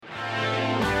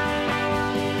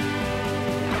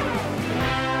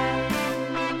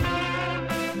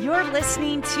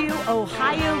listening to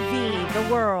Ohio v.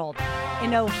 the World,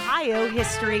 an Ohio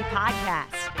history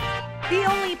podcast. The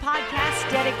only podcast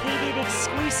dedicated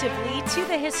exclusively to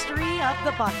the history of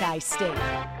the Buckeye State.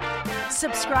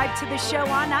 Subscribe to the show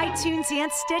on iTunes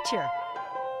and Stitcher.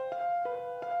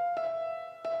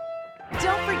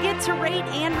 Don't forget to rate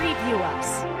and review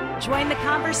us. Join the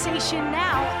conversation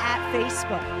now at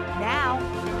Facebook. Now,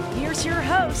 here's your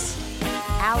host,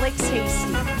 Alex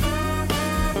Hasty.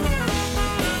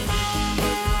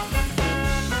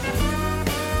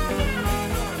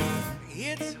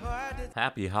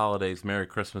 Happy holidays. Merry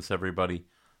Christmas, everybody.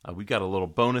 We got a little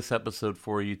bonus episode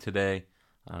for you today,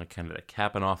 kind of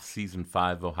capping off Season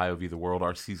 5 of Ohio v. the World,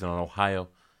 our season on Ohio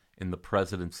in the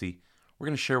presidency. We're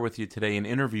going to share with you today an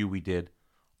interview we did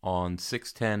on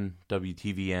 610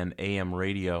 WTVN AM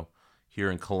radio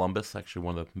here in Columbus, actually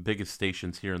one of the biggest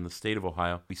stations here in the state of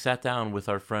Ohio. We sat down with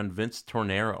our friend Vince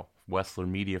Tornero, Wessler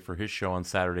Media, for his show on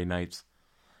Saturday nights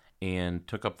and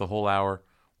took up the whole hour.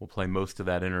 We'll play most of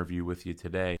that interview with you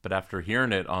today. But after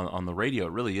hearing it on the radio,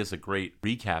 it really is a great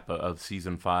recap of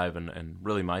Season 5 and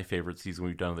really my favorite season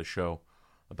we've done of the show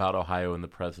about Ohio and the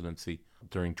presidency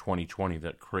during 2020,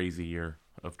 that crazy year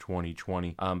of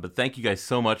 2020. But thank you guys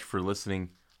so much for listening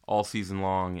all season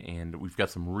long, and we've got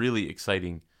some really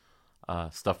exciting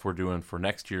stuff we're doing for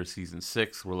next year, Season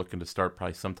 6. We're looking to start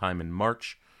probably sometime in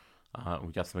March.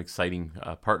 We've got some exciting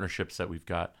partnerships that we've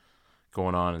got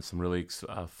going on and some really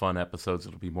fun episodes.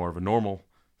 It'll be more of a normal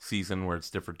season where it's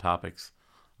different topics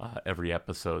every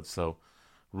episode. So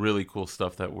really cool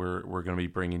stuff that we're going to be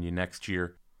bringing you next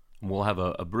year. And we'll have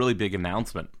a really big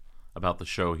announcement about the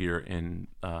show here in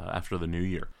after the new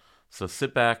year. So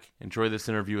sit back, enjoy this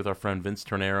interview with our friend Vince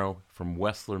Tornero from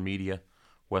Wessler Media.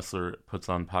 Wessler puts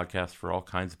on podcasts for all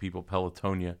kinds of people,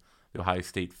 Pelotonia, the Ohio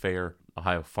State Fair,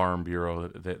 Ohio Farm Bureau.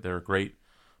 They're a great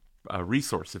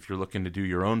resource if you're looking to do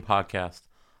your own podcast,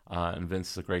 and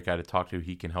Vince is a great guy to talk to.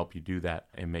 He can help you do that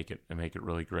and make it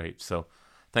really great. So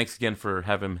thanks again for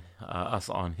having us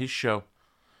on his show,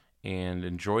 and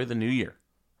enjoy the new year.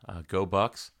 Go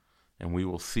Bucks, and we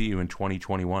will see you in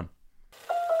 2021.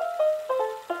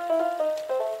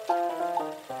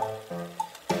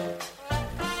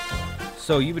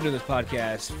 So you've been doing this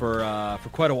podcast for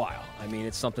quite a while. I mean,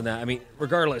 it's something that,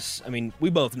 regardless,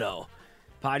 we both know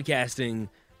podcasting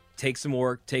takes some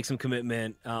work, takes some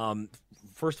commitment.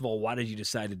 First of all, why did you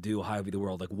decide to do Ohio v. the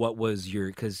World? Like, what was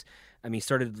your,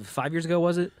 started 5 years ago,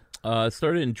 was it? It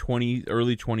started in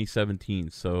early 2017,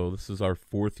 so this is our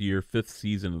fifth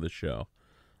season of the show.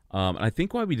 And I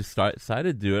think why we decided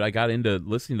to do it, I got into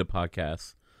listening to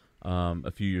podcasts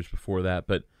a few years before that,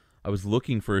 but I was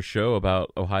looking for a show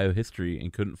about Ohio history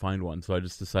and couldn't find one, so I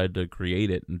just decided to create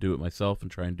it and do it myself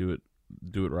and try and do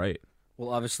it right.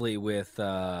 Well, obviously, with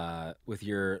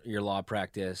your law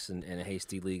practice and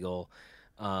Hasty Legal,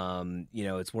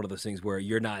 it's one of those things where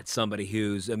you're not somebody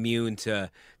who's immune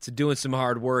to doing some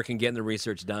hard work and getting the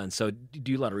research done. So, do you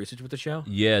do a lot of research with the show?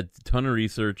 Yeah, a ton of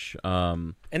research.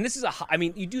 And this is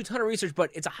you do a ton of research,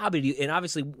 but it's a hobby. And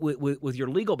obviously, with your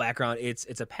legal background,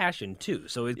 it's a passion too.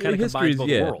 So it kind of combines both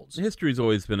worlds. History's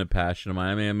always been a passion of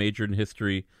mine. I majored in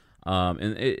history.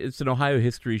 And it's an Ohio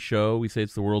history show. We say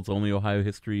it's the world's only Ohio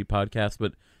history podcast,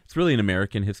 but it's really an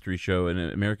American history show, and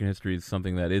American history is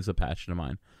something that is a passion of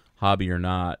mine, hobby or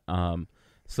not.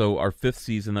 So our fifth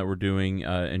season that we're doing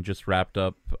and just wrapped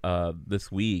up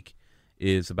this week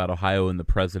is about Ohio and the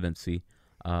presidency,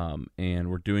 and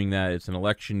we're doing that. It's an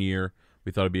election year.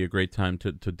 We thought it'd be a great time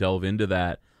to delve into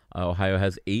that. Ohio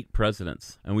has 8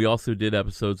 presidents, and we also did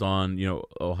episodes on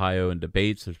Ohio and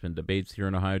debates. There's been debates here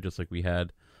in Ohio, just like we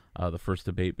had the first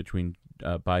debate between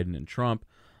Biden and Trump.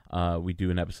 We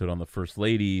do an episode on the First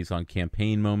Ladies, on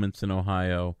campaign moments in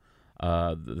Ohio.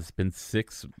 There's been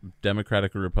 6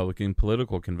 Democratic or Republican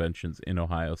political conventions in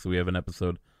Ohio, so we have an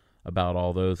episode about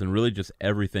all those and really just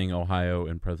everything Ohio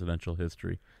in presidential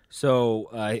history. So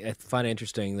I find it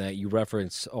interesting that you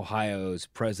reference Ohio's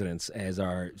presidents as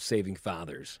our saving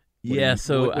fathers. What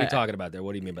are you talking about there?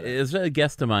 What do you mean by that? A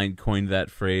guest of mine coined that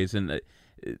phrase, and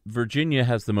Virginia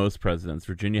has the most presidents.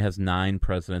 Virginia has 9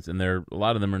 presidents, and a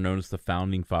lot of them are known as the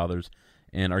founding fathers.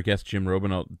 And our guest Jim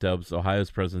Robinell dubs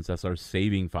Ohio's presidents as our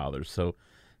saving fathers. So,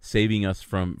 saving us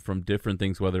from different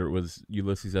things, whether it was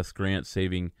Ulysses S. Grant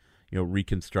saving,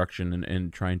 Reconstruction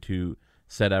and trying to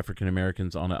set African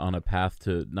Americans on a path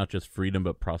to not just freedom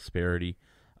but prosperity.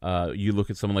 You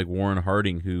look at someone like Warren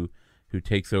Harding, who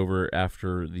takes over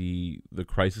after the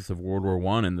crisis of World War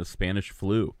I and the Spanish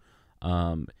flu.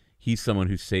 He's someone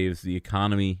who saves the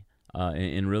economy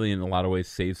and really in a lot of ways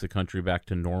saves the country back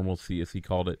to normalcy, as he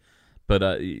called it, But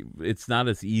it's not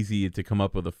as easy to come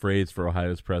up with a phrase for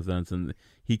Ohio's presidents, and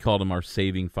he called them our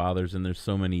saving fathers. And there's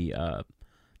so many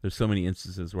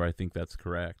instances where I think that's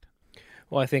correct.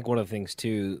 Well, I think one of the things,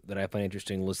 too, that I find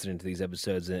interesting listening to these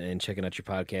episodes and checking out your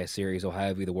podcast series,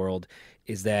 Ohio v. the World,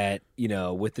 is that,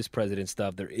 with this president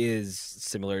stuff, there is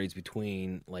similarities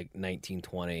between,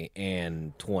 1920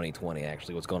 and 2020,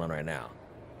 actually, what's going on right now.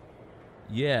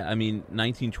 Yeah,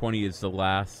 1920 is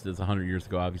 100 years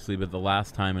ago, obviously, but the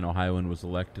last time an Ohioan was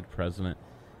elected president.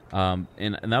 And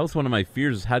that was one of my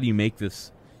fears, is how do you make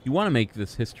this, you want to make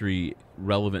this history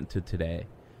relevant to today.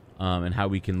 And how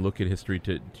we can look at history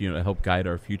to help guide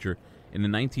our future. And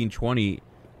in 1920,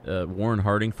 Warren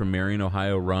Harding from Marion,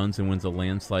 Ohio, runs and wins a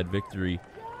landslide victory,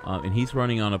 and he's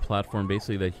running on a platform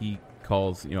basically that he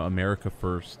calls America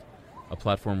First, a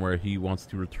platform where he wants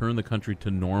to return the country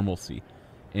to normalcy.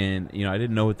 And I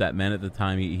didn't know what that meant at the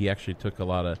time. He actually took a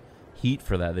lot of heat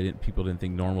for that. People didn't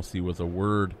think normalcy was a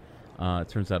word. It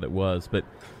turns out it was, but.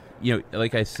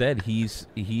 Like I said, he's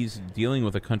dealing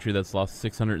with a country that's lost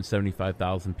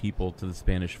 675,000 people to the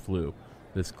Spanish flu,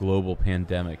 this global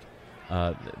pandemic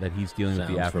that he's dealing with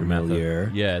the aftermath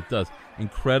of. Yeah, it does.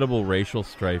 Incredible racial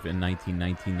strife in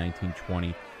 1919,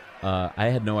 1920. I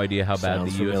had no idea how bad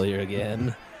the U.S.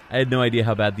 again. I had no idea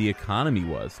how bad the economy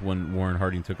was when Warren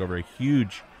Harding took over. A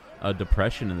huge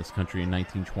depression in this country in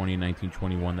 1920 and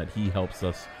 1921 that he helps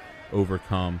us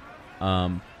overcome.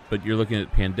 But you're looking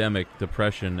at pandemic,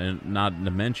 depression, and not to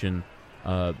mention,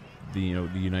 the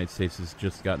United States has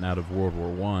just gotten out of World War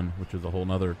I, which is a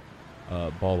whole other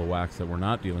ball of wax that we're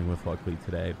not dealing with, luckily,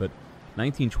 today. But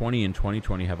 1920 and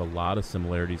 2020 have a lot of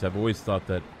similarities. I've always thought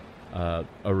that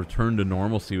a return to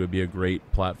normalcy would be a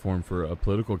great platform for a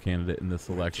political candidate in this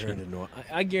election.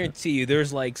 I guarantee you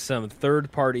there's some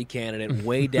third-party candidate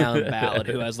way down the ballot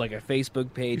who has a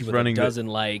Facebook page with a dozen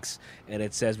likes, and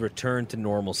it says return to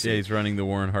normalcy. Yeah, he's running the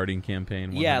Warren Harding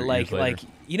campaign. Yeah,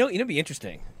 it'd be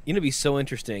interesting. It'd be so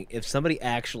interesting if somebody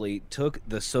actually took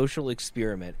the social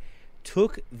experiment,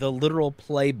 took the literal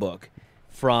playbook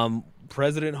from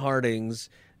President Harding's,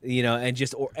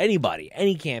 and or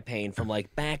any campaign from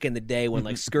back in the day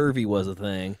when scurvy was a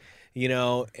thing,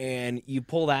 and you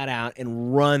pull that out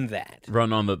and run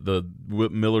on the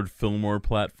Millard Fillmore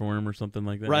platform or something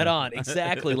like that. Right on,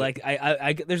 exactly.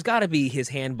 I there's got to be his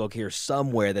handbook here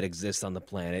somewhere that exists on the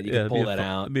planet. You can pull that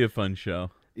out. It'd be a fun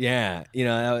show. Yeah,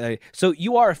 so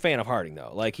you are a fan of Harding,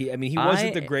 though. He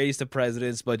wasn't the greatest of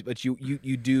presidents, but you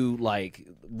do like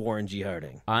Warren G.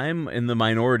 Harding. I'm in the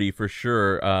minority for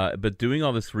sure, but doing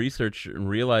all this research and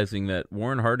realizing that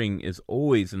Warren Harding is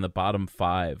always in the bottom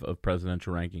 5 of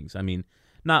presidential rankings.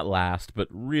 Not last, but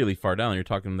really far down. You're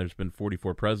talking there's been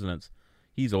 44 presidents.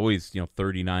 He's always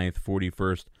 39th,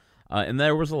 41st, and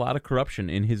there was a lot of corruption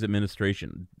in his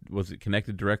administration. Was it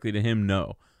connected directly to him?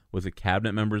 No. Was it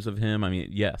cabinet members of him?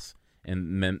 Yes.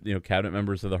 And cabinet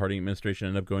members of the Harding administration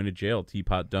ended up going to jail.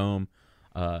 Teapot Dome,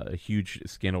 a huge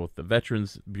scandal with the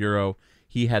Veterans Bureau.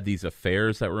 He had these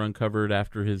affairs that were uncovered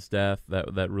after his death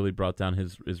that really brought down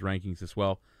his rankings as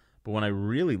well. But when I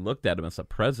really looked at him as a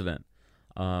president,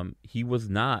 he was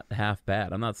not half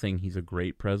bad. I'm not saying he's a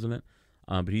great president,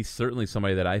 but he's certainly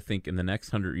somebody that I think in the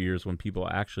next 100 years, when people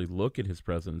actually look at his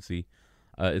presidency,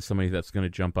 is somebody that's going to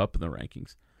jump up in the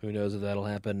rankings. Who knows if that'll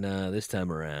happen this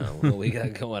time around? What we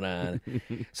got going on?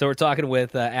 So we're talking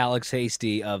with Alex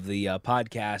Hasty of the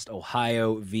podcast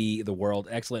Ohio v. the World.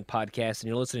 Excellent podcast, and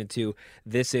you're listening to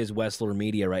This is Wessler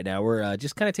Media right now. We're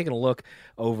just kind of taking a look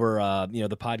over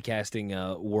the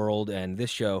podcasting world, and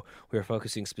this show we are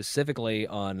focusing specifically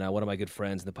on one of my good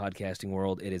friends in the podcasting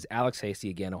world. It is Alex Hasty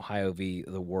again, Ohio v.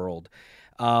 the World.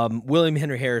 William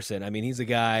Henry Harrison. He's a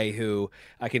guy who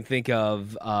I can think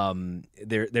of.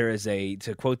 There is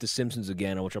to quote The Simpsons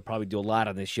again, which I'll probably do a lot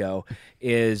on this show,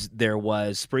 is there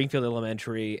was Springfield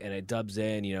Elementary, and it dubs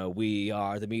in, we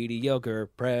are the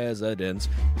mediocre presidents.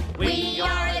 We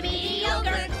are the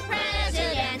mediocre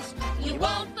presidents. You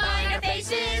won't find our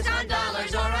faces on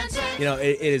dollars or on cents.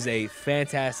 It is a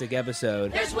fantastic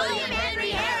episode. There's William Henry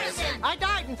Harrison. I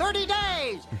died in 30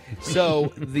 days.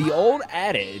 So the old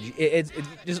adage, it's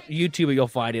just YouTube, you'll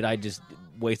find it. I just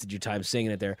wasted your time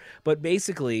singing it there. But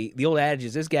basically, the old adage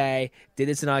is this guy did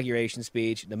this inauguration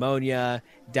speech, pneumonia,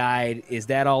 died. Is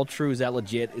that all true? Is that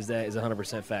legit? Is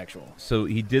 100% factual? So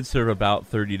he did serve about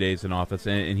 30 days in office,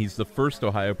 and he's the first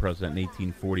Ohio president in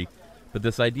 1840. But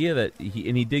this idea that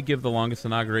he did give the longest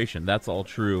inauguration, that's all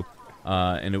true.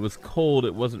 And it was cold.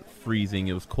 It wasn't freezing.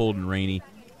 It was cold and rainy.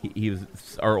 He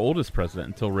was our oldest president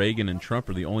until Reagan and Trump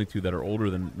are the only two that are older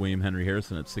than William Henry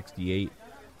Harrison at 68.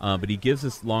 But he gives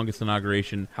this longest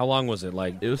inauguration. How long was it?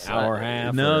 It was an hour and a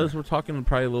half? No, we're talking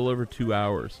probably a little over 2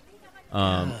 hours.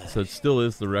 So it still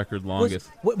is the record longest.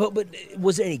 But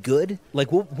was it any good?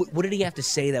 Like, what did he have to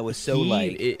say that was so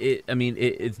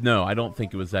No, I don't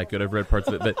think it was that good. I've read parts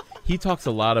of it, but he talks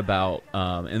a lot about,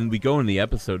 and we go in the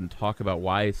episode and talk about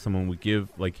why someone would give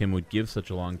such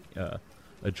a long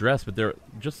address. But there,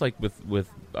 just like with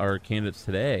our candidates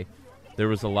today, there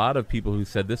was a lot of people who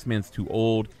said this man's too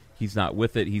old. He's not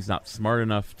with it. He's not smart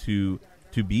enough to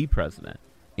be president.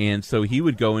 And so he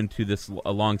would go into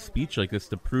a long speech like this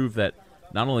to prove that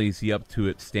not only is he up to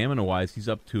it stamina-wise, he's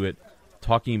up to it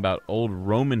talking about old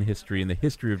Roman history and the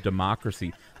history of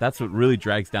democracy. That's what really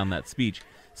drags down that speech.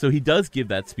 So he does give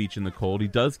that speech in the cold. He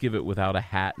does give it without a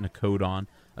hat and a coat on,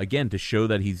 again, to show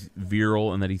that he's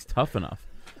virile and that he's tough enough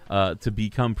to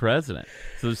become president.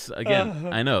 So, again,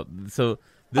 I know. So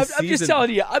I'm just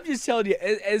telling you.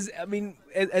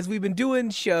 As we've been doing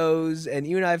shows, and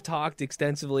you and I have talked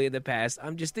extensively in the past,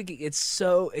 I'm just thinking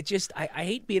I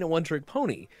hate being a one-trick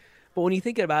pony. But when you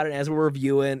think about it, as we're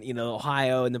reviewing,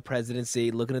 Ohio and the presidency,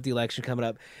 looking at the election coming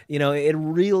up, it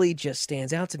really just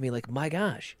stands out to me like, my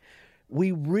gosh,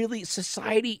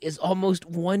 society is almost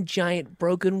one giant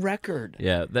broken record.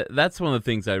 Yeah, that's one of the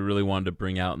things I really wanted to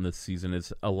bring out in this season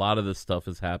is a lot of this stuff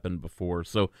has happened before.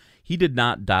 So he did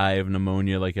not die of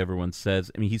pneumonia like everyone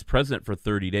says. I mean, he's president for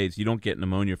 30 days. You don't get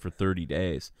pneumonia for 30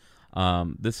 days.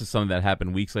 This is something that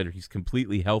happened weeks later. He's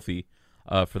completely healthy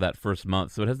for that first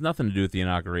month. So it has nothing to do with the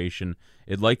inauguration.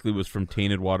 It likely was from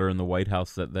tainted water in the White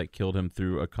House that killed him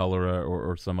through a cholera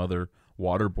or some other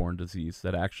waterborne disease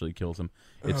that actually kills him.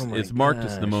 It's marked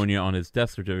as pneumonia on his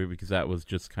death certificate because that was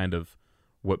just kind of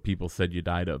what people said you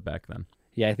died of back then.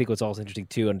 Yeah, I think what's also interesting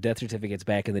too on death certificates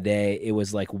back in the day, it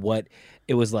was like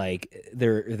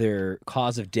their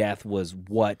cause of death was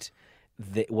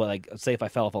say if I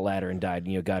fell off a ladder and died,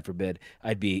 God forbid,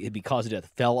 it'd be cause of death,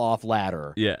 fell off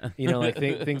ladder. Yeah.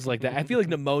 Things like that. I feel like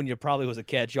pneumonia probably was a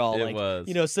catch-all. It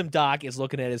was. Some doc is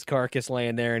looking at his carcass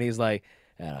laying there and he's like,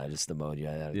 just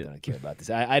pneumonia. I don't care about this.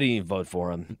 I didn't even vote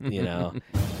for him,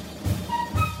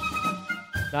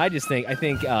 I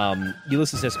think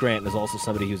Ulysses S. Grant was also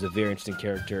somebody who's a very interesting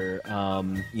character.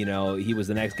 He was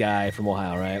the next guy from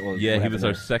Ohio, right? He was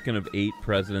our second of 8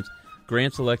 presidents.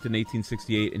 Grant's elected in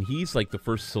 1868, and he's like the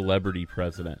first celebrity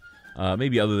president,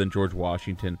 maybe other than George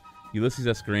Washington. Ulysses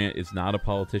S. Grant is not a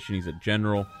politician. He's a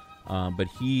general, but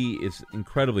he is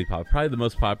incredibly popular, probably the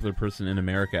most popular person in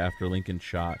America after Lincoln's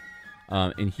shot.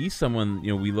 And he's someone,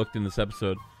 we looked in this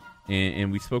episode,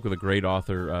 and we spoke with a great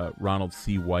author, Ronald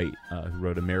C. White, who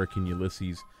wrote American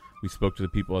Ulysses. We spoke to the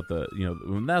people at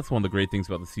and that's one of the great things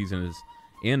about the season is,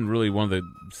 and really one of the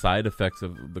side effects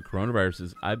of the coronavirus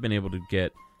is I've been able to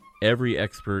get every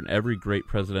expert, every great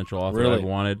presidential author I've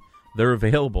wanted. They're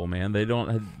available, man. They're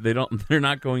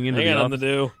not going into the office. To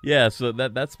do. Yeah, so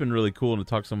that's been really cool. And to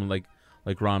talk to someone like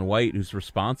Ron White, who's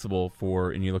responsible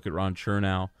for, and you look at Ron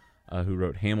Chernow, who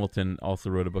wrote Hamilton, also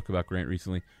wrote a book about Grant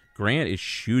recently. Grant is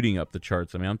shooting up the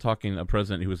charts. I mean, I'm talking a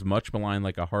president who was much maligned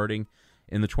like a Harding.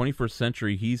 In the 21st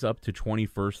century, he's up to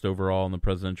 21st overall in the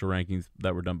presidential rankings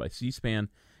that were done by C-SPAN.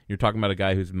 You're talking about a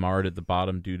guy who's marred at the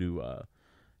bottom due to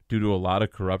a lot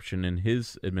of corruption in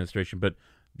his administration. But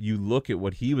you look at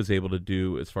what he was able to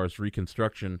do as far as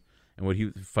Reconstruction and what he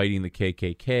was fighting the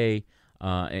KKK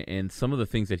and some of the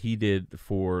things that he did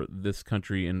for this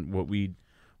country and what we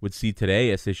would see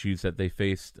today as issues that they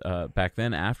faced back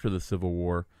then after the Civil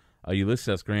War. Ulysses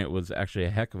S. Grant was actually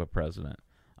a heck of a president.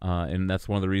 And that's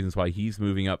one of the reasons why he's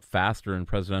moving up faster in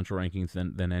presidential rankings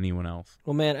than anyone else.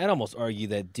 Well, man, I'd almost argue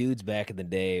that dudes back in the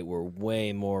day were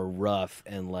way more rough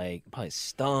and probably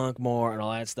stunk more and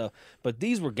all that stuff. But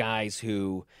these were guys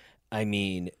who,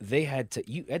 you had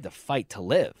to fight to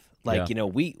live.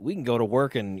 We can go to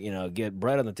work and get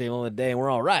bread on the table in the day and we're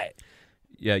all right.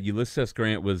 Yeah, Ulysses S.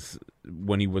 Grant was,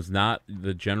 when he was not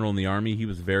the general in the Army, he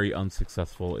was very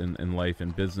unsuccessful in life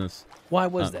and business. Why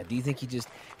was that? Do you think he just...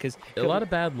 Because a lot of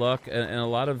bad luck and a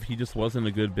lot of he just wasn't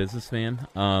a good businessman.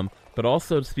 But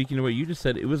also, speaking to what you just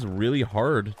said, it was really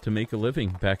hard to make a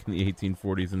living back in the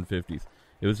 1840s and 50s.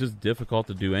 It was just difficult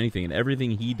to do anything, and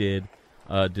everything he did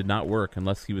not work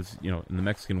unless he was, in the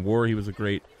Mexican War, he was a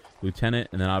great lieutenant,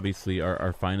 and then obviously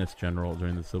our finest general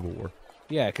during the Civil War.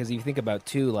 Yeah, because if you think about,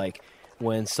 too,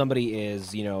 when somebody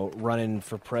is, running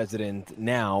for president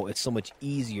now, it's so much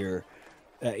easier.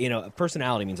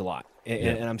 Personality means a lot.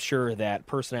 And I'm sure that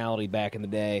personality back in the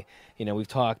day, we've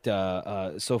talked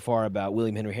so far about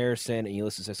William Henry Harrison and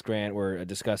Ulysses S. Grant. We're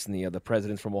discussing the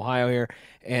presidents from Ohio here.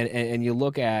 And you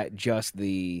look at just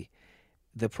the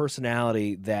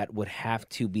personality that would have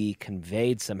to be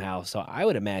conveyed somehow. So I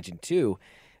would imagine, too,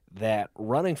 that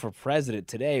running for president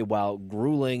today, while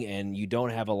grueling and you don't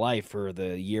have a life for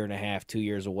the year and a half, 2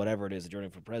 years, or whatever it is that you're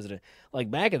running for president,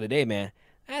 like back in the day, man,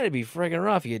 that'd be friggin'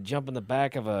 rough. You'd jump in the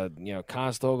back of a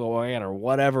Conestoga wagon or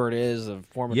whatever it is, a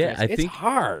form of it's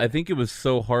hard. I think it was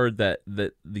so hard that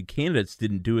the candidates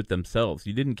didn't do it themselves.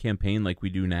 You didn't campaign like we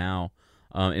do now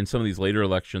in some of these later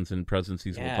elections and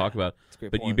presidencies we'll talk about.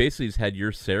 But you basically just had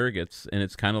your surrogates, and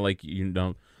it's kind of like,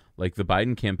 like the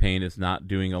Biden campaign is not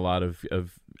doing a lot of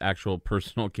actual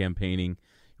personal campaigning,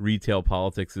 retail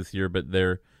politics this year, but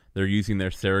they're using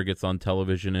their surrogates on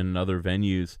television and other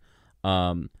venues.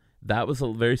 That was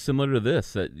very similar to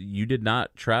this, that you did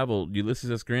not travel.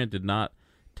 Ulysses S. Grant did not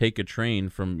take a train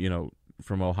from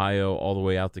Ohio all the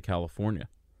way out to California.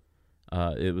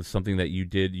 It was something that you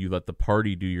did. You let the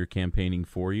party do your campaigning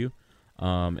for you,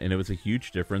 and it was a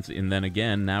huge difference. And then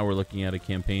again, now we're looking at a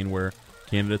campaign where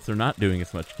candidates are not doing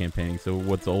as much campaigning, so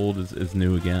what's old is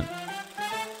new again.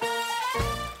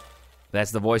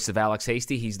 That's the voice of Alex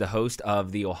Hasty. He's the host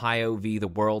of the Ohio v. the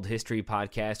World History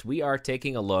podcast. We are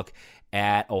taking a look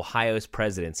at Ohio's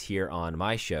presidents here on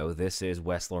my show. This is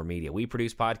Westlaw Media. We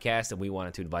produce podcasts, and we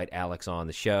wanted to invite Alex on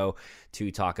the show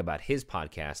to talk about his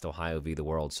podcast, Ohio v. the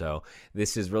World. So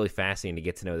this is really fascinating to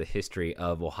get to know the history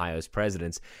of Ohio's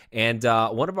presidents. And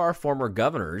one of our former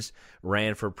governors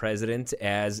ran for president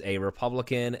as a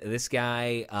Republican. This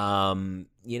guy,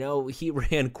 he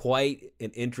ran quite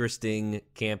an interesting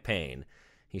campaign.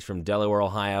 He's from Delaware,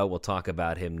 Ohio. We'll talk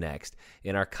about him next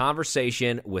in our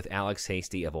conversation with Alex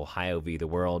Hasty of Ohio v. the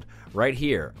World, right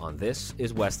here on This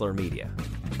is Westlaw Media.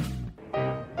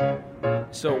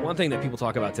 So one thing that people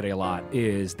talk about today a lot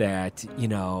is that,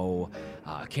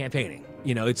 campaigning.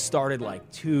 It started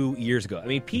like 2 years ago. I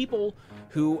mean, people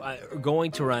who are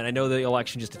going to run, I know the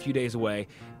election just a few days away,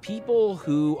 people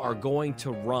who are going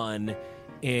to run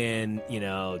in,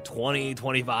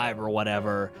 2025 or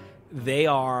whatever,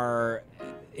 they're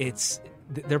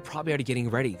probably already getting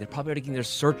ready. They're probably already getting their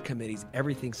search committees,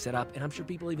 everything set up. And I'm sure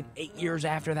people even 8 years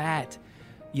after that,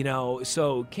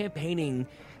 so campaigning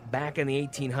back in the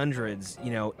 1800s,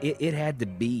 it had to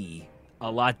be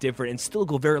a lot different and still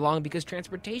go very long because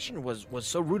transportation was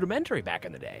so rudimentary back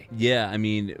in the day. Yeah, I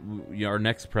mean, our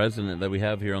next president that we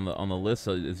have here on the list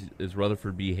is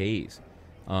Rutherford B. Hayes.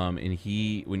 And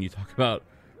when you talk about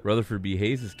Rutherford B.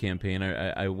 Hayes' campaign,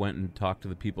 I went and talked to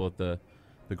the people at the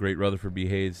great Rutherford B.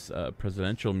 Hayes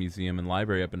Presidential Museum and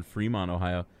Library up in Fremont,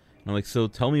 Ohio. And I'm like, so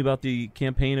tell me about the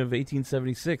campaign of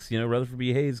 1876. Rutherford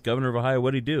B. Hayes, governor of Ohio,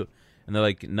 what did he do? And they're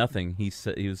like, nothing. He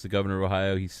was the governor of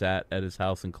Ohio. He sat at his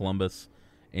house in Columbus,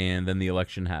 and then the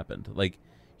election happened.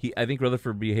 I think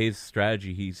Rutherford B. Hayes'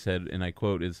 strategy, he said, and I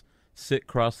quote, is sit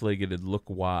cross-legged and look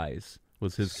wise,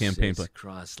 was his campaign plan.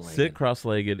 Sit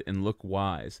cross-legged and look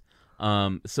wise.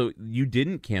 So you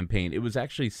didn't campaign. It was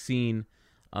actually seen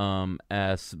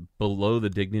as below the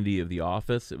dignity of the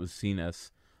office. It was seen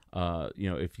as,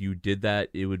 if you did that,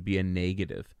 it would be a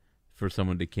negative for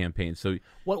someone to campaign. So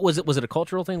what was it? Was it a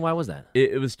cultural thing? Why was that?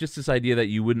 It was just this idea that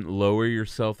you wouldn't lower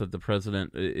yourself, that the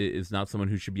president is not someone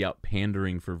who should be out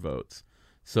pandering for votes.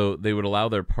 So they would allow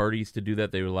their parties to do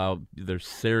that. They would allow their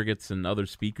surrogates and other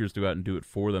speakers to go out and do it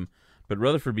for them. But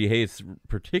Rutherford B. Hayes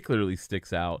particularly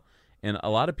sticks out. And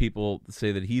a lot of people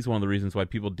say that he's one of the reasons why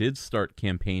people did start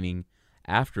campaigning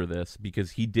after this,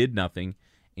 because he did nothing,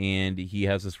 and he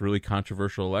has this really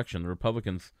controversial election. The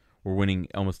Republicans were winning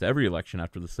almost every election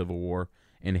after the Civil War,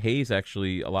 and Hayes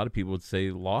actually, a lot of people would say,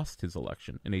 lost his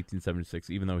election in 1876,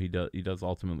 even though he does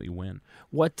ultimately win.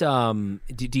 What do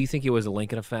you think it was a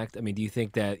Lincoln effect? I mean, do you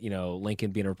think that Lincoln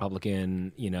being a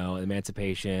Republican,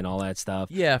 emancipation, all that stuff?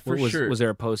 Yeah, sure. Was there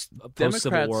a post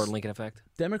Civil War Lincoln effect?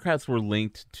 Democrats were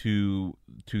linked to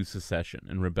secession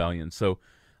and rebellion. So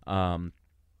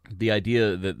the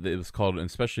idea that it was called,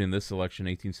 especially in this election,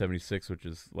 1876, which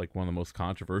is like one of the most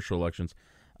controversial elections,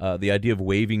 the idea of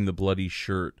waving the bloody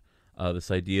shirt.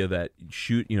 This idea that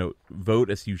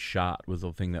vote as you shot was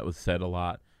the thing that was said a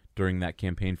lot during that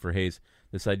campaign for Hayes.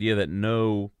 This idea that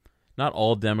not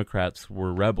all Democrats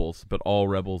were rebels, but all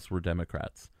rebels were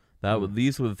Democrats.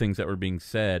 These were the things that were being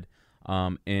said,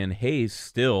 and Hayes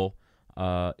still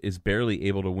is barely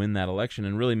able to win that election,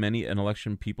 and really an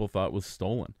election people thought was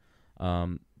stolen.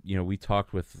 We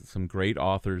talked with some great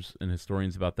authors and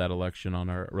historians about that election on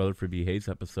our Rutherford B. Hayes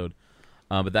episode.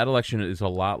 But that election is a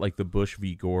lot like the Bush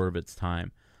v. Gore of its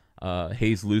time.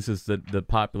 Hayes loses the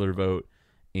popular vote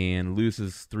and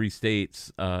loses 3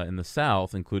 states in the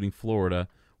South, including Florida,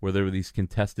 where there were these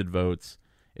contested votes.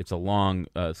 It's a long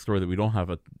story that we don't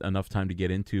have enough time to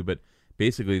get into, but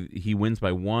basically he wins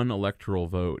by 1 electoral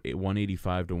vote,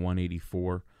 185 to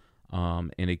 184,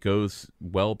 and it goes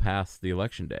well past the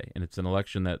election day. And it's an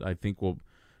election that I think will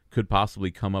could possibly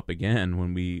come up again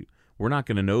when we're not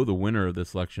going to know the winner of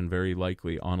this election very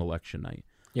likely on election night.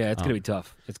 Yeah, it's going to be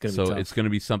tough. It's going to be tough. So it's going to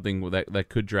be something that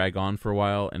could drag on for a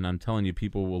while. And I'm telling you,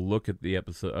 people will look at the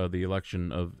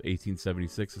election of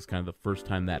 1876 as kind of the first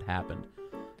time that happened,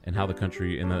 and how the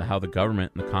country and how the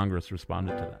government and the Congress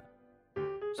responded to that.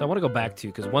 So I want to go back to,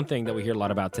 because one thing that we hear a lot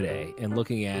about today, and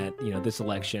looking at this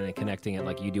election and connecting it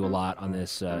like you do a lot on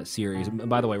this series. And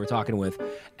by the way, we're talking with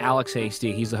Alex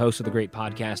Hasty. He's the host of the great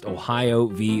podcast Ohio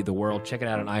v. the World. Check it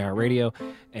out on iHeartRadio,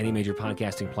 any major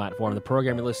podcasting platform. The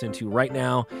program you're listening to right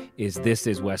now is This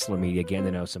Is Wessler Media. Again,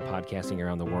 to know some podcasting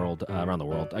around the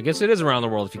world. I guess it is around the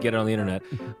world if you get it on the internet.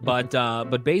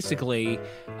 But basically,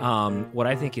 what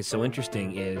I think is so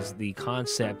interesting is the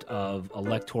concept of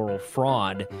electoral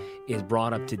fraud is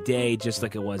brought up today, just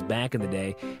like it was back in the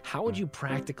day. How would you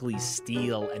practically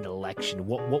steal an election?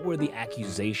 What were the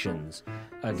accusations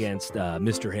against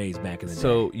Mr. Hayes back in the day?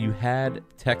 So you had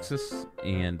Texas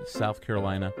and South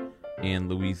Carolina and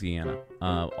Louisiana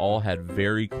all had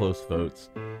very close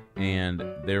votes, and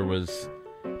there was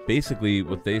basically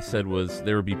what they said was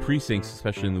there would be precincts,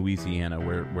 especially in Louisiana,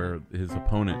 where his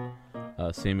opponent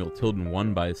Samuel Tilden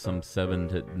won by some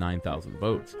 7,000 to 9,000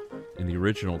 votes in the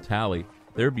original tally.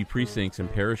 There would be precincts and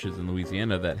parishes in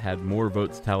Louisiana that had more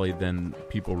votes tallied than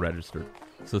people registered.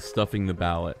 So stuffing the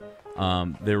ballot.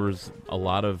 There was a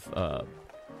lot of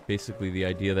basically the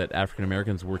idea that African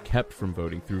Americans were kept from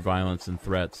voting through violence and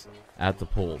threats at the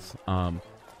polls.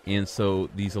 And so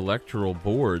these electoral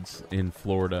boards in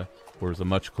Florida, where it was a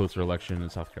much closer election, in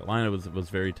South Carolina was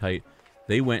very tight,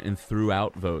 they went and threw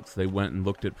out votes. They went and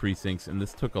looked at precincts, and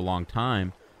this took a long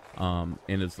time. And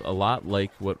it's a lot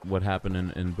like what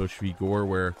happened in Bush v. Gore,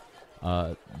 where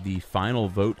the final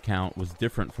vote count was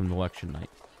different from the election night.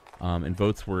 And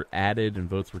votes were added and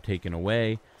votes were taken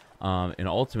away. And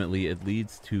ultimately, it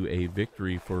leads to a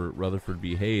victory for Rutherford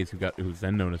B. Hayes, who's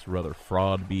then known as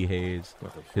Rutherfraud B. Hayes,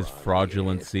 his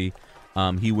fraudulency.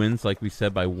 He wins, like we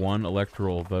said, by one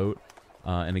electoral vote.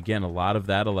 And again, a lot of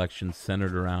that election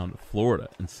centered around Florida.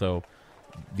 And so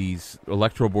these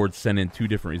electoral boards send in two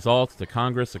different results to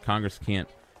Congress. The Congress can't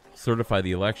certify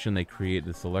the election. They create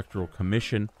this electoral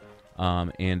commission.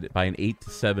 And by an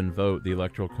 8-7 vote, the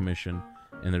electoral commission,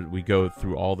 and then we go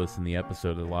through all this in the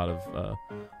episode, a lot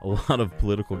of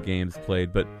political games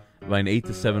played, but by an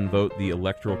 8-7 vote, the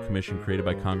electoral commission created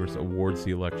by Congress awards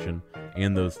the election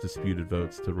and those disputed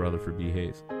votes to Rutherford B.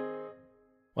 Hayes.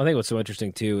 Well, I think what's so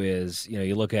interesting too is,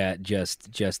 you look at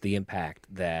just the impact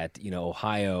that,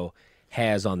 Ohio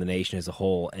has on the nation as a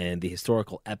whole, and the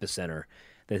historical epicenter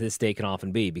that this state can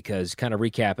often be. Because, kind of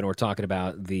recapping, we're talking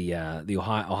about the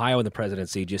Ohio and the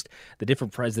presidency, just the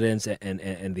different presidents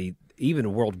and the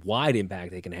even worldwide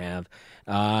impact they can have.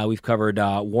 We've covered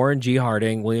Warren G.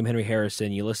 Harding, William Henry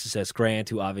Harrison, Ulysses S. Grant,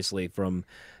 who obviously from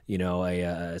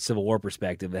a Civil War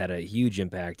perspective had a huge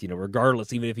impact.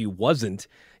 Regardless, even if he wasn't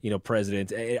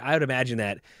president, I would imagine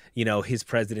that his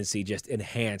presidency just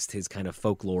enhanced his kind of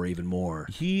folklore even more.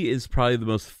 He is probably the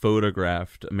most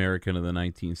photographed American of the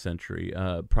 19th century.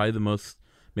 Probably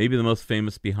maybe the most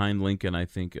famous behind Lincoln, I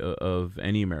think, of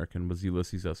any American was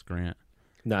Ulysses S. Grant.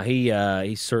 No,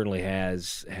 he certainly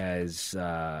has.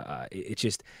 It's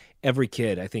just every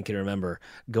kid, I think, can remember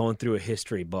going through a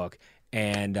history book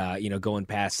and going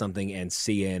past something and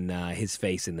seeing his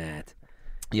face in that.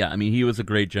 Yeah, I mean, he was a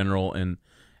great general, and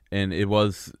it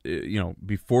was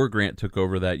before Grant took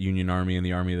over that Union Army and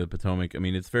the Army of the Potomac. I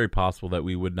mean, it's very possible that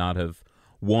we would not have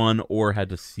won or had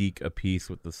to seek a peace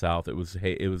with the South. It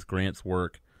was Grant's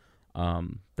work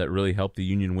that really helped the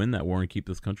Union win that war and keep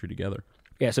this country together.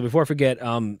 Yeah, so before I forget,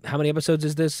 how many episodes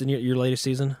is this in your latest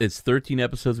season? It's 13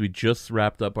 episodes. We just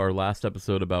wrapped up our last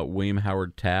episode about William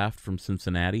Howard Taft from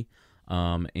Cincinnati,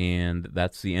 and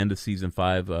that's the end of Season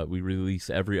 5. We release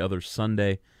every other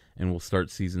Sunday, and we'll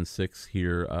start Season 6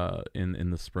 here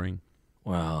in the spring.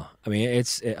 Wow. I mean,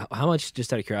 how much,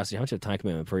 just out of curiosity, how much of time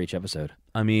commitment for each episode?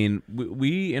 I mean,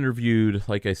 we interviewed,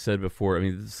 like I said before,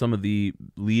 some of the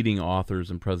leading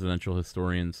authors and presidential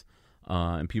historians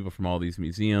and people from all these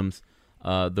museums.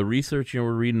 The research,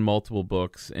 we're reading multiple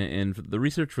books, and the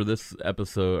research for this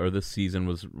episode or this season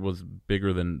was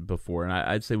bigger than before, and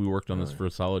I'd say we worked on this for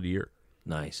a solid year.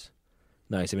 Nice.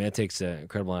 I mean, that takes an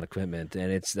incredible amount of commitment,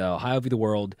 and it's Ohio v. the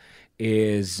World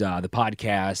is the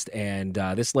podcast, and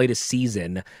this latest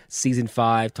season, Season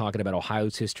 5, talking about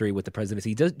Ohio's history with the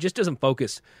presidency, just doesn't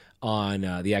focus on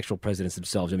the actual presidents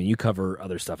themselves. I mean, you cover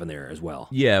other stuff in there as well.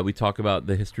 Yeah, we talk about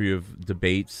the history of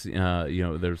debates.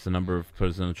 There's a number of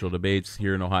presidential debates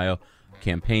here in Ohio.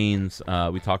 campaigns.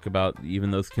 We talk about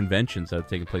even those conventions that have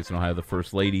taken place in Ohio, the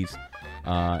first ladies,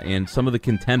 and some of the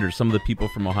contenders, some of the people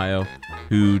from Ohio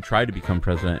who tried to become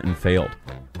president and failed.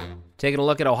 Taking a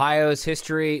look at Ohio's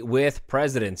history with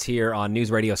presidents here on News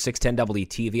Radio 610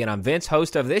 WTV. And I'm Vince,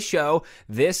 host of this show.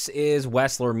 This is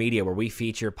Wessler Media, where we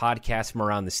feature podcasts from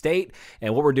around the state.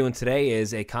 And what we're doing today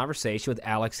is a conversation with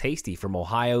Alex Hasty from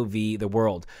Ohio v. the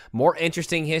World. More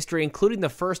interesting history, including the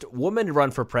first woman to run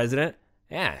for president.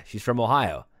 Yeah, she's from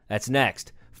Ohio. That's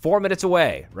next. 4 minutes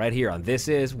away, right here on This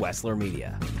is Wessler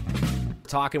Media.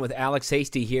 Talking with Alex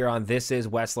Hasty here on This is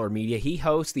Wessler Media. He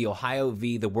hosts the Ohio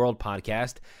v. the World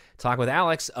podcast. Talk with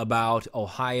Alex about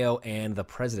Ohio and the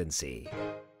presidency.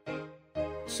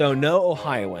 So no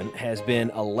Ohioan has been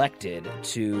elected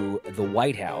to the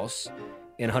White House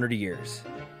in 100 years.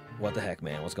 What the heck,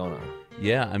 man? What's going on?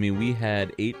 Yeah, I mean, we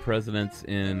had 8 presidents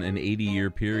in an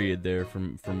 80-year period there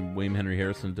from William Henry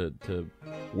Harrison to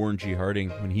Warren G.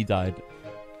 Harding when he died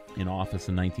in office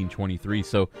in 1923.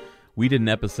 So we did an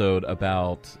episode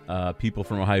about people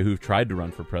from Ohio who've tried to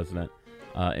run for president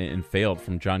and failed,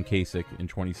 from John Kasich in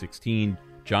 2016,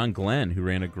 John Glenn, who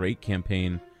ran a great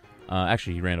campaign.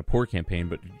 Actually, he ran a poor campaign,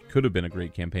 but could have been a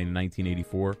great campaign in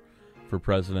 1984 for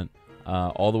president,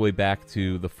 all the way back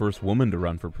to the first woman to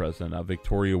run for president.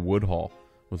 Victoria Woodhull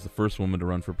was the first woman to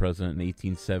run for president in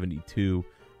 1872.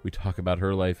 We talk about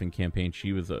her life and campaign.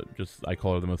 She was I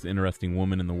call her the most interesting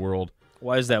woman in the world.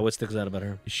 Why is that? What sticks out about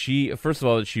her? She, first of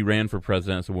all, she ran for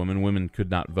president as a woman. Women could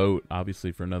not vote,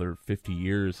 obviously, for another 50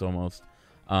 years almost.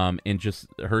 And just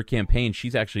her campaign,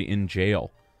 she's actually in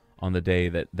jail on the day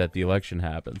that the election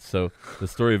happened. So the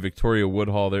story of Victoria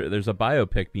Woodhull, there's a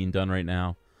biopic being done right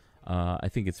now. I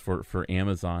think it's for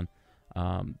Amazon,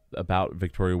 about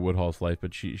Victoria Woodhull's life.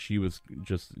 But she was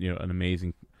just, an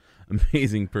amazing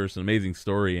person, amazing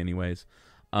story anyways.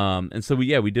 And so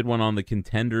we did one on the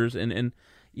contenders. And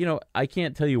I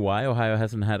can't tell you why Ohio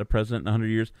hasn't had a president in 100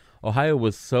 years. Ohio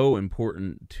was so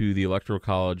important to the Electoral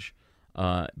College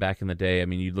back in the day. I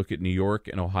mean, you look at New York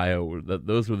and Ohio;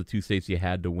 those were the 2 states you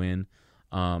had to win.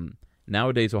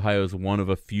 Nowadays, Ohio is one of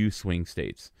a few swing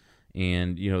states,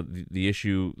 and the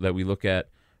issue that we look at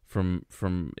from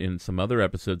in some other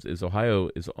episodes is Ohio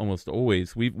is almost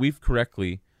always we've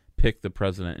correctly picked the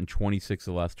president in 26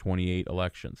 of the last 28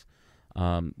 elections.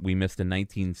 We missed in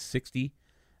 1960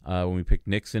 when we picked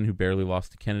Nixon, who barely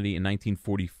lost to Kennedy. In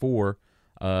 1944.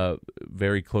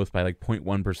 Very close by like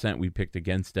 0.1%, we picked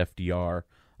against FDR,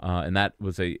 and that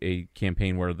was a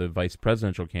campaign where the vice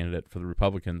presidential candidate for the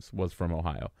Republicans was from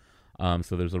Ohio.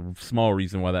 So there's a small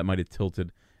reason why that might have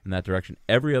tilted in that direction.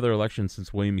 Every other election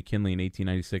since William McKinley in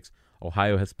 1896,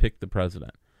 Ohio has picked the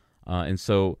president, and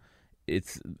so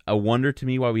it's a wonder to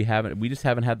me why we just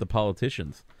haven't had the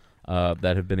politicians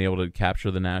that have been able to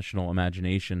capture the national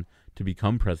imagination to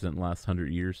become president in the last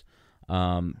 100 years.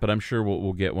 But I'm sure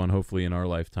we'll get one, hopefully, in our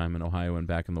lifetime in Ohio and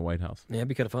back in the White House. Yeah, it'd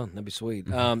be kind of fun. That'd be sweet.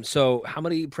 So how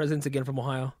many presidents again from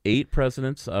Ohio? 8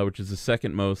 presidents, which is the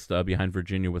second most behind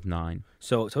Virginia with 9.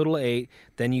 So total of 8.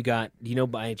 Then you got, do you know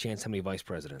by any chance how many vice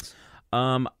presidents? I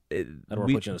don't want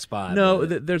to put you on the spot. No,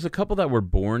 there's a couple that were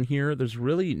born here. There's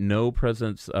really no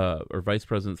presidents or vice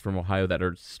presidents from Ohio that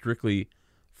are strictly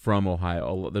from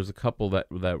Ohio. There's a couple that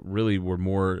really were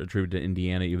more attributed to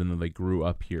Indiana, even though they grew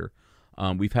up here.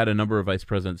 We've had a number of vice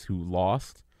presidents who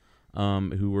lost,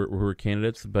 who were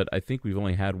candidates, but I think we've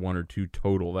only had 1 or 2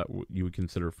 total that you would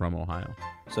consider from Ohio.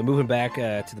 So moving back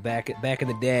to the back in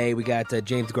the day, we got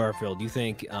James Garfield. Do you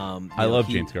think? I love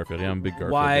James Garfield. Yeah, I'm a big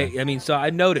Garfield Why? guy. I mean, so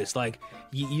I've noticed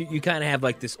you kind of have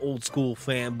like this old school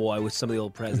fanboy with some of the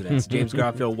old presidents. James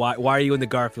Garfield. Why are you in the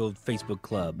Garfield Facebook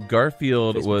club?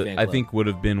 Garfield Facebook I think would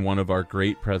have been one of our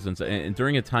great presidents, and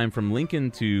during a time from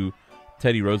Lincoln to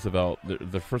Teddy Roosevelt,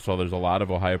 first of all, there's a lot of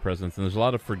Ohio presidents, and there's a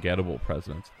lot of forgettable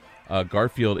presidents.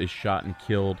 Garfield is shot and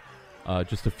killed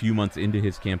just a few months into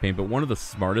his campaign, but one of the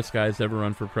smartest guys to ever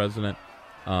run for president.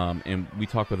 And we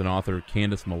talked with an author,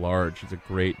 Candace Millard. She's a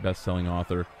great best-selling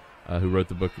author who wrote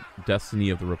the book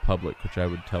Destiny of the Republic, which I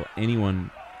would tell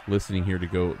anyone listening here to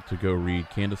go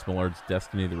read. Candace Millard's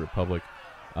Destiny of the Republic,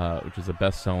 which is a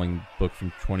best-selling book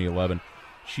from 2011.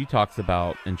 She talks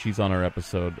about, and she's on our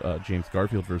episode, James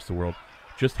Garfield versus the World,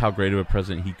 just how great of a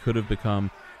president he could have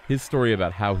become. His story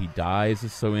about how he dies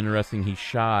is so interesting. He's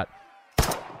shot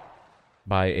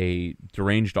by a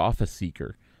deranged office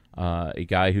seeker, a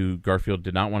guy who Garfield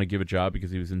did not want to give a job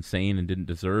because he was insane and didn't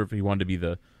deserve. He wanted to be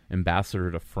the ambassador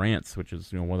to France, which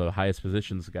is one of the highest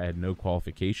positions. The guy had no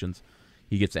qualifications.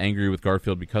 He gets angry with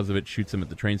Garfield because of it, shoots him at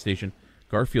the train station.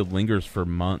 Garfield lingers for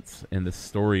months, and this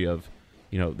story of,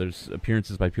 there's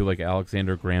appearances by people like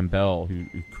Alexander Graham Bell, who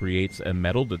creates a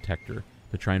metal detector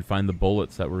to try and find the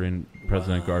bullets that were in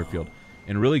President Garfield.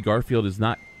 And really, Garfield is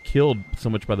not killed so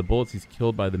much by the bullets, he's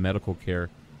killed by the medical care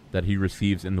that he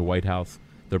receives in the White House.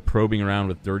 They're probing around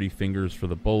with dirty fingers for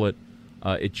the bullet.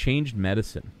 It changed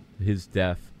medicine, his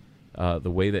death,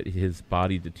 the way that his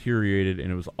body deteriorated,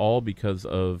 and it was all because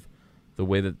of the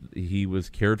way that he was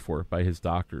cared for by his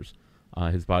doctors.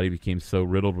 His body became so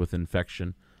riddled with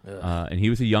infection. And he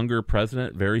was a younger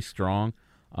president, very strong.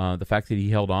 The fact that he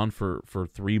held on for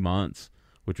 3 months,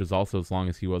 which was also as long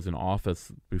as he was in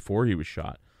office before he was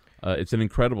shot. It's an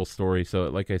incredible story. So,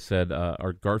 like I said,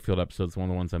 our Garfield episode is one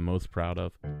of the ones I'm most proud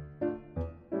of.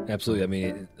 Absolutely.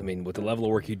 I mean, with the level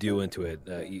of work you do into it,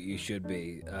 you should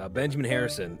be. Benjamin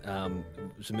Harrison,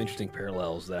 some interesting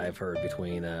parallels that I've heard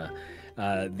between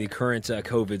the current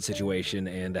COVID situation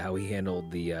and how he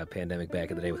handled the pandemic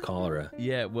back in the day with cholera.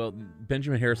 Yeah, well,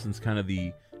 Benjamin Harrison's kind of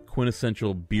the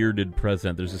quintessential bearded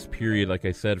president. There's this period, like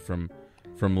I said, from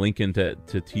Lincoln to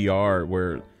TR,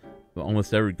 where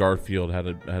almost every Garfield had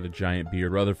a giant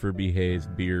beard. Rutherford B. Hayes,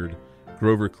 beard.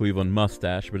 Grover Cleveland,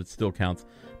 mustache, but it still counts.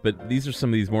 But these are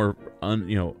some of these more, I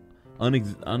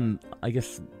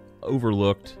guess,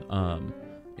 overlooked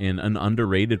and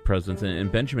underrated presidents.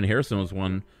 And Benjamin Harrison was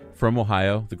one from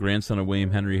Ohio, the grandson of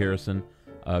William Henry Harrison.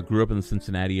 Grew up in the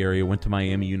Cincinnati area, went to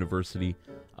Miami University.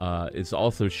 Is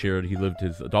also shared. He lived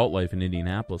his adult life in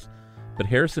Indianapolis. But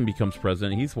Harrison becomes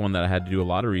president. He's one that I had to do a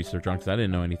lot of research on because I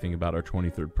didn't know anything about our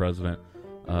 23rd president,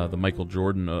 the Michael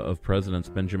Jordan of presidents,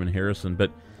 Benjamin Harrison.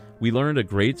 But we learned a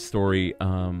great story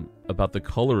about the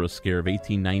cholera scare of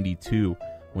 1892.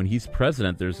 When he's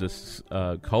president, there's this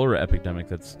cholera epidemic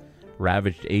that's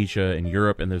ravaged Asia and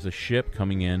Europe, and there's a ship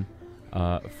coming in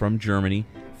from Germany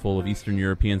full of Eastern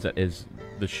Europeans.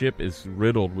 The ship is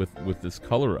riddled with this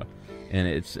cholera, and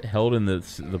it's held in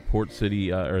the port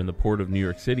city or in the port of New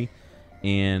York City.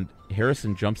 And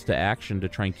Harrison jumps to action to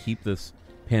try and keep this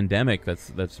pandemic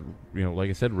that's like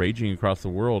I said, raging across the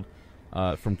world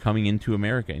from coming into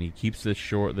America. And he keeps this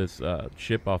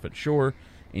ship off at shore,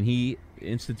 and he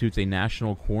institutes a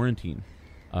national quarantine.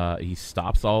 He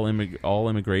stops all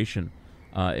immigration,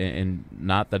 and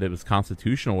not that it was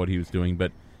constitutional what he was doing,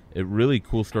 but a really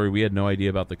cool story. We had no idea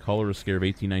about the cholera scare of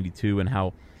 1892 and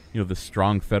how the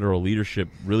strong federal leadership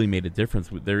really made a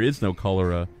difference. There is no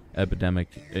cholera epidemic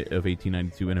of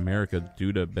 1892 in America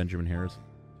due to Benjamin Harrison.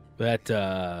 But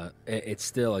it's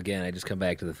still, again, I just come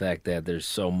back to the fact that there's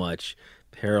so much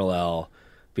parallel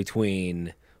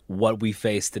between what we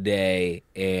face today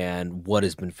and what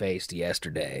has been faced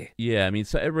yesterday. Yeah,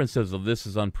 so everyone says, this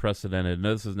is unprecedented.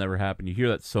 No, this has never happened. You hear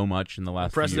that so much in the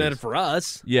last few years. Unprecedented for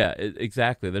us. Yeah,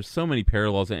 exactly. There's so many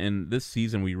parallels, and this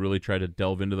season we really try to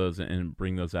delve into those and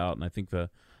bring those out, and I think the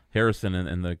Harrison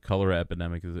and the cholera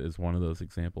epidemic is one of those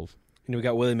examples. We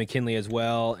got William McKinley as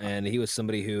well, and he was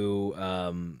somebody who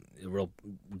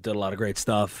did a lot of great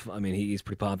stuff. He's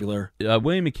pretty popular.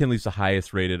 William McKinley's the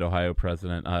highest-rated Ohio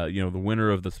president. The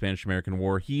winner of the Spanish-American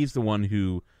War. He's the one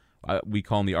who we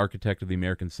call him the architect of the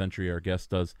American century, our guest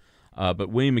does. But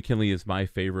William McKinley is my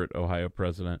favorite Ohio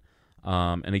president.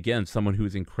 And again, someone who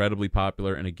is incredibly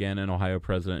popular, and again, an Ohio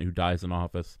president who dies in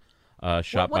office.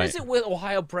 What is it with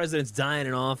Ohio presidents dying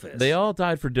in office? They all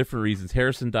died for different reasons.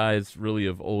 Harrison dies really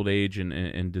of old age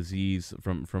and disease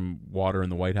from water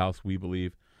in the White House, we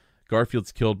believe.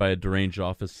 Garfield's killed by a deranged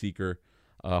office seeker.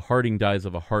 Harding dies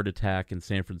of a heart attack in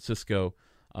San Francisco.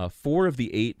 4 of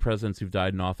the 8 presidents who've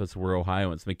died in office were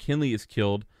Ohioans. McKinley is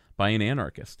killed by an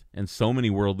anarchist, and so many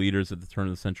world leaders at the turn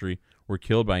of the century were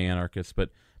killed by anarchists.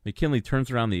 But McKinley turns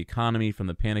around the economy from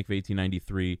the Panic of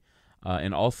 1893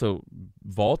 and also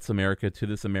vaults America to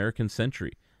this American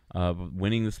century,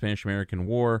 winning the Spanish-American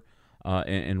War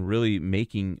and really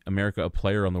making America a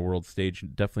player on the world stage.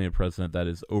 Definitely a president that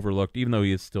is overlooked, even though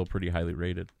he is still pretty highly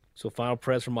rated. So final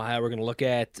pres from Ohio, we're going to look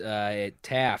at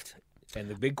Taft and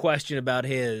the big question about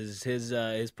his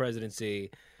presidency.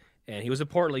 And he was a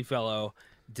portly fellow.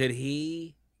 Did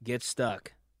he get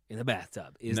stuck in the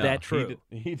bathtub? Is that true?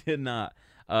 He did not.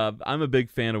 I'm a big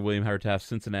fan of William Howard Taft,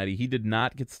 Cincinnati. He did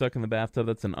not get stuck in the bathtub.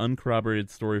 That's an uncorroborated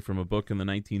story from a book in the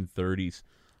 1930s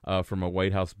from a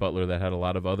White House butler that had a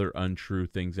lot of other untrue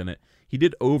things in it. He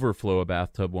did overflow a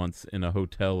bathtub once in a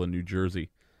hotel in New Jersey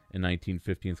in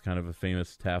 1915. It's kind of a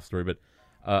famous Taft story, but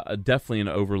definitely an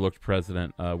overlooked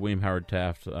president. William Howard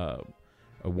Taft, a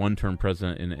one-term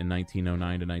president in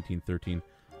 1909 to 1913.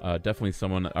 Definitely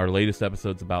someone. Our latest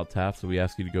episode's about Taft, so we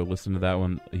ask you to go listen to that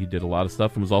one. He did a lot of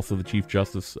stuff and was also the Chief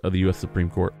Justice of the U.S.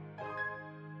 Supreme Court.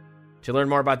 To learn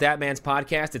more about That Man's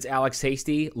podcast, it's Alex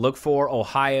Hasty. Look for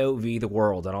Ohio v. the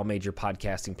World on all major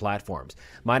podcasting platforms.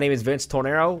 My name is Vince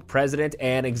Tornero, president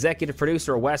and executive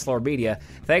producer of Westlaw Media.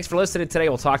 Thanks for listening today.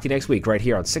 We'll talk to you next week right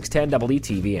here on 610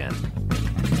 WTVN.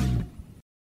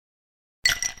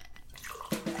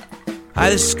 Hi,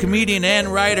 this is comedian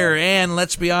and writer, and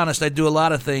let's be honest, I do a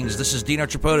lot of things. This is Dino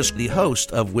Tripodis, the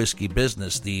host of Whiskey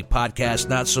Business, the podcast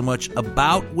not so much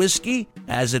about whiskey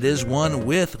as it is one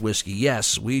with whiskey.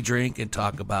 Yes, we drink and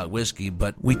talk about whiskey,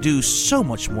 but we do so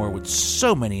much more with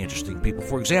so many interesting people.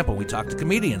 For example, we talk to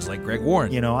comedians like Greg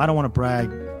Warren. You know, I don't want to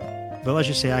brag, but let's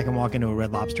just say I can walk into a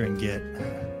Red Lobster and get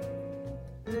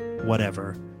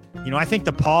whatever. You know, I think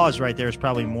the pause right there is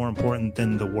probably more important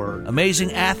than the word.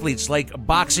 Amazing athletes like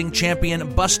boxing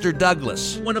champion Buster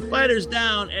Douglas. When a fighter's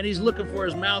down and he's looking for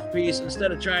his mouthpiece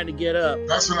instead of trying to get up.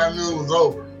 That's when I knew it was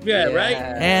over. Yeah, right?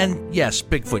 And yes,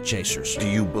 Bigfoot chasers. Do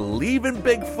you believe in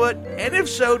Bigfoot? And if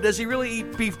so, does he really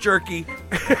eat beef jerky?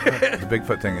 The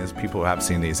Bigfoot thing is people have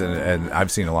seen these, and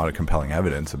I've seen a lot of compelling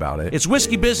evidence about it. It's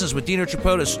Whiskey Business with Dino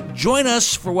Tripodis. Join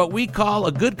us for what we call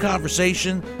a good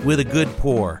conversation with a good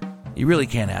pour. You really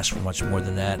can't ask for much more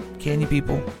than that, can you,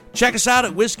 people? Check us out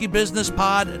at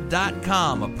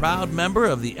whiskeybusinesspod.com, a proud member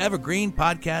of the Evergreen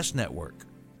Podcast Network.